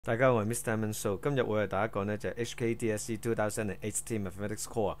大家好，我係 Mr. So， 今日會為大家講呢就係 HKDSE 2018 Mathematics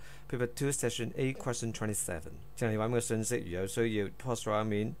Core Paper 2 Session A Question 27。正係玩嘅信息，如有需要 pause 畫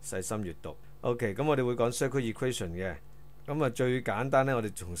面細心閱讀。OK， 咁我哋會講 Circle Equation 嘅。咁最簡單呢，我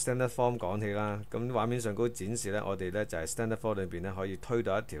哋從 Standard Form 講起啦。咁畫面上高展示呢，我哋呢就係 Standard Form 裏邊呢可以推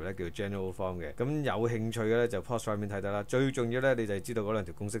到一條呢叫 General Form 嘅。咁有興趣嘅呢，就 pause 畫面睇得啦。最重要呢，你就係知道嗰兩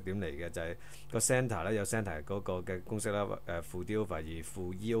條公式點嚟嘅，就係個 centre 呢有 centre 嗰個嘅公式啦，負 d over 2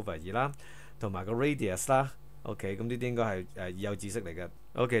負 e over 2啦，同埋個 radius 啦。OK， 咁呢啲應該係已有知識嚟嘅。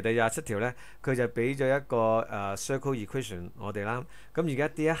OK， 第27條呢，佢就俾咗一個circle equation 我哋啦。咁而家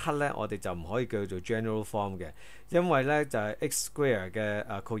呢一刻呢，我哋就唔可以叫做 general form 嘅，因為呢就係 x square 嘅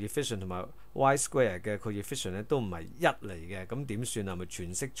coefficient 同埋 y square 嘅 coefficient 呢都唔係1嚟嘅。咁點算啊？咪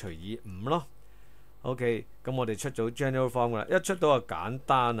全式除以5咯。OK， 咁我哋出咗 general form 啦，一出到就簡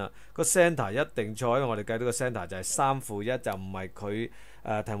單啦。個 centre 一定錯，因為我哋計到個 centre 就係3負1，就唔係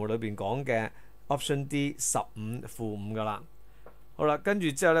佢題目裏邊講嘅Option D 15負5噶啦。好啦，跟住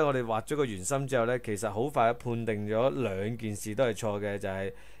之後呢，我哋畫咗個圓心之後呢，其實好快判定咗兩件事都係錯嘅，就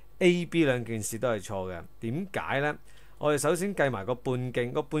係 A、B 兩件事都係錯嘅。點解呢？我哋首先計埋個半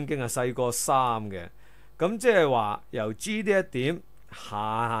徑，個半徑係細過3嘅，咁即係話由 G 呢一點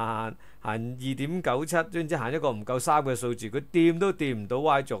行 2.97， 總之行一個唔夠3嘅數字，佢掂都掂唔到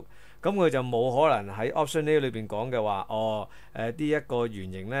Y 軸，咁佢就冇可能喺 Option A 裏邊講嘅話，呢一個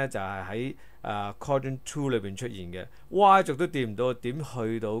圓形呢就係喺quadrant 2裏邊出現嘅 Y 軸都掂唔到，點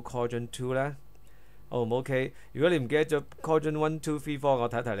去到 quadrant 2呢？唔 OK？ 如果你唔記得咗 quadrant 1、2、3、4， 我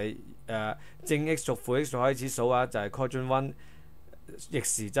提一提你正 X 軸、負 X 軸開始數啊，就係 quadrant 1逆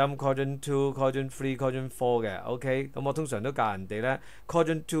時針 quadrant 2、quadrant 3、quadrant 4嘅。OK， 咁我通常都教人哋呢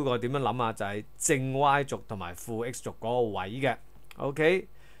quadrant 2我點樣諗啊？就係正 Y 軸同埋負 X 軸嗰個位嘅。OK，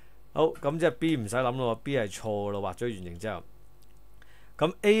 好，咁即係 B 唔使諗咯 ，B 係錯咯，畫咗圓形之後。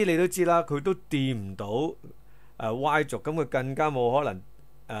咁 A 你都知啦，佢都掂唔到Y 軸，咁佢更加冇可能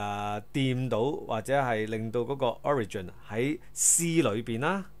掂到或者係令到嗰個 origin 喺 C 裏邊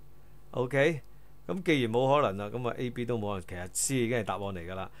啦。OK， 咁既然冇可能啦，咁A、B 都冇可能，其實 C 已經係答案嚟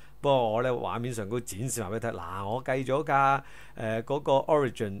㗎啦。不過我呢畫面上高展示埋俾你睇，嗱我計咗㗎，嗰個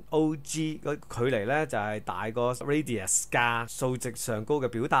origin OG 個距離呢就係大過 radius 加數值上高嘅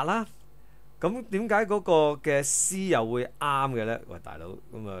表達啦。咁點解嗰個嘅 C 又會啱嘅呢？喂，大佬，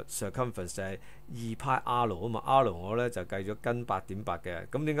咁circumference 就係2派 R 啊嘛 ，R 我呢就計咗根 8.8 嘅。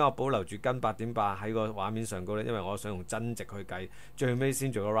咁點解我保留住根 8.8 喺個畫面上高呢？因為我想用真值去計，最尾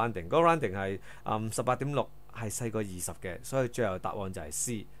先做個 rounding。嗰個 rounding 係18.6，係細過20嘅，所以最後答案就係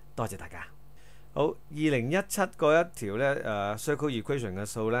C。多謝大家。好，2017嗰一條呢circle equation 嘅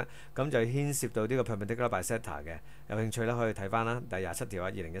數呢，咁就牽涉到呢個 perpendicular bisector 嘅，有興趣呢可以睇翻啦，第27條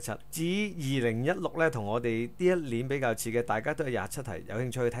啊，2017。至於2016呢，同我哋呢一年比較似嘅，大家都係27題，有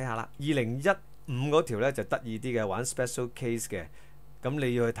興趣去睇下啦。2015嗰條呢就得意啲嘅，玩 special case 嘅，咁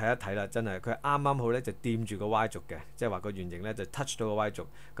你要去睇一睇啦，真係佢啱啱好呢就掂住個 Y 軸嘅，即係話個圓形呢就 touch 到個 Y 軸，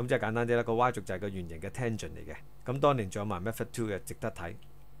咁即係簡單啲啦，個 Y 軸就係個圓形嘅 tangent 嚟嘅。咁當年仲有埋 method 2嘅，值得睇。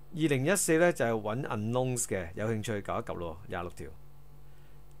2014呢就係揾 unknowns 嘅，有興趣搞一嚿咯，26條。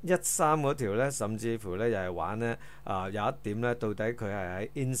13嗰條呢，甚至乎呢又係玩呢有一點呢，到底佢係喺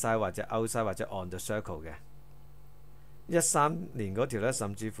inside 或者 outside 或者 on the circle 嘅。13年嗰條呢，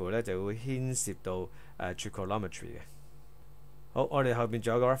甚至乎呢就會牽涉到trigonometry 嘅。好，我哋後邊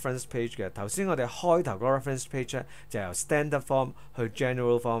仲有個 reference page 嘅。頭先我哋開頭個 reference page 呢，就由 standard form 去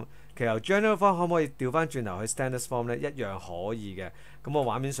general form。其實由 general form 可唔可以調翻轉頭去 standard form 呢？一樣可以嘅。咁我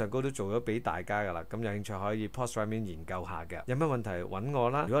畫面上高都做咗俾大家㗎啦。咁有興趣可以 pause 畫面研究下嘅。有咩問題揾我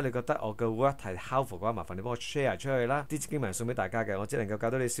啦。如果你覺得我嘅 work 係 helpful 嘅話，麻煩你幫我 share 出去啦。啲經文送俾大家嘅，我只能夠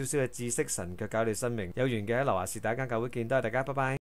教到你少少嘅知識，神卻教你生命。有緣嘅喺樓下是第一間教會見，多謝大家，拜拜。